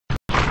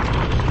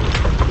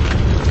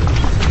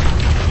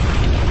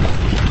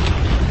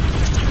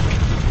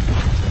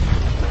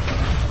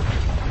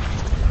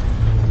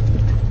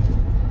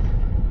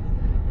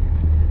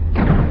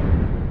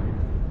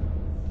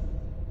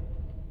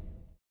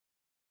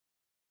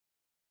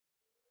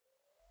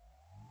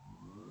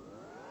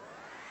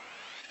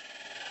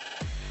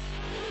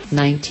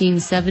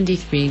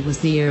1973 was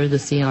the year the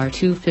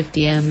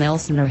CR250M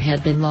Elsinore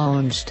had been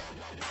launched.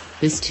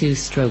 This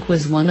two-stroke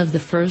was one of the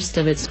first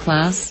of its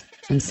class,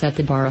 and set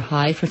the bar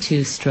high for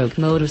two-stroke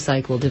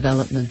motorcycle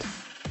development.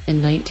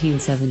 In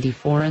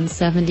 1974 and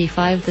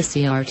 75 the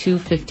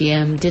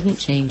CR250M didn't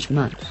change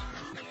much,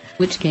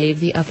 which gave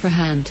the upper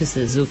hand to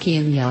Suzuki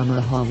and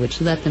Yamaha,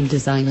 which let them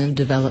design and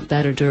develop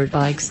better dirt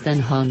bikes than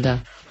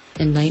Honda.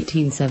 In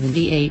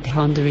 1978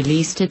 Honda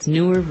released its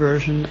newer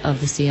version of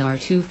the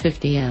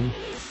CR250M.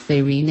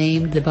 They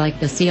renamed the bike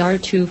the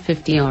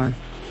CR250R.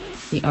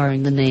 The R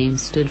in the name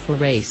stood for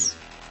race.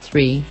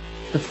 3.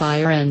 The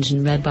fire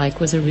engine red bike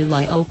was a real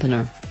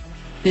eye-opener.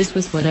 This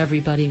was what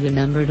everybody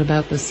remembered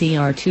about the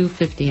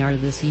CR250R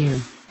this year.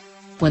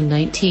 When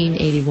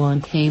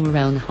 1981 came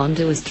around,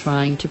 Honda was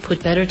trying to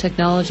put better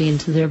technology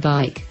into their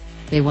bike.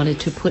 They wanted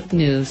to put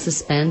new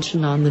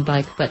suspension on the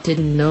bike but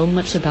didn't know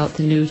much about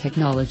the new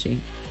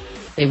technology.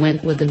 They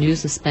went with the new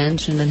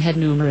suspension and had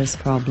numerous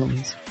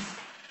problems.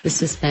 The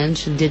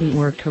suspension didn't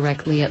work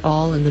correctly at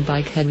all and the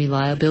bike had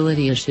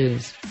reliability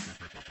issues.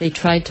 They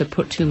tried to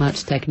put too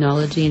much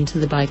technology into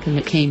the bike and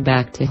it came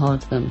back to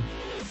haunt them.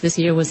 This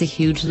year was a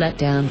huge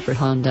letdown for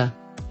Honda.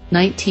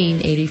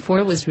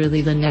 1984 was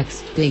really the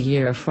next big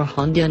year for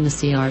Honda and the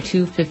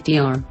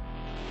CR250R.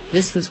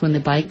 This was when the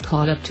bike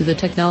caught up to the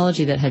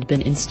technology that had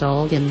been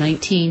installed in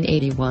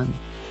 1981.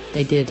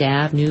 They did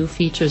add new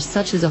features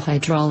such as a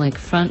hydraulic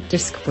front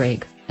disc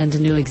brake, and a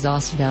new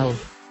exhaust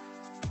valve.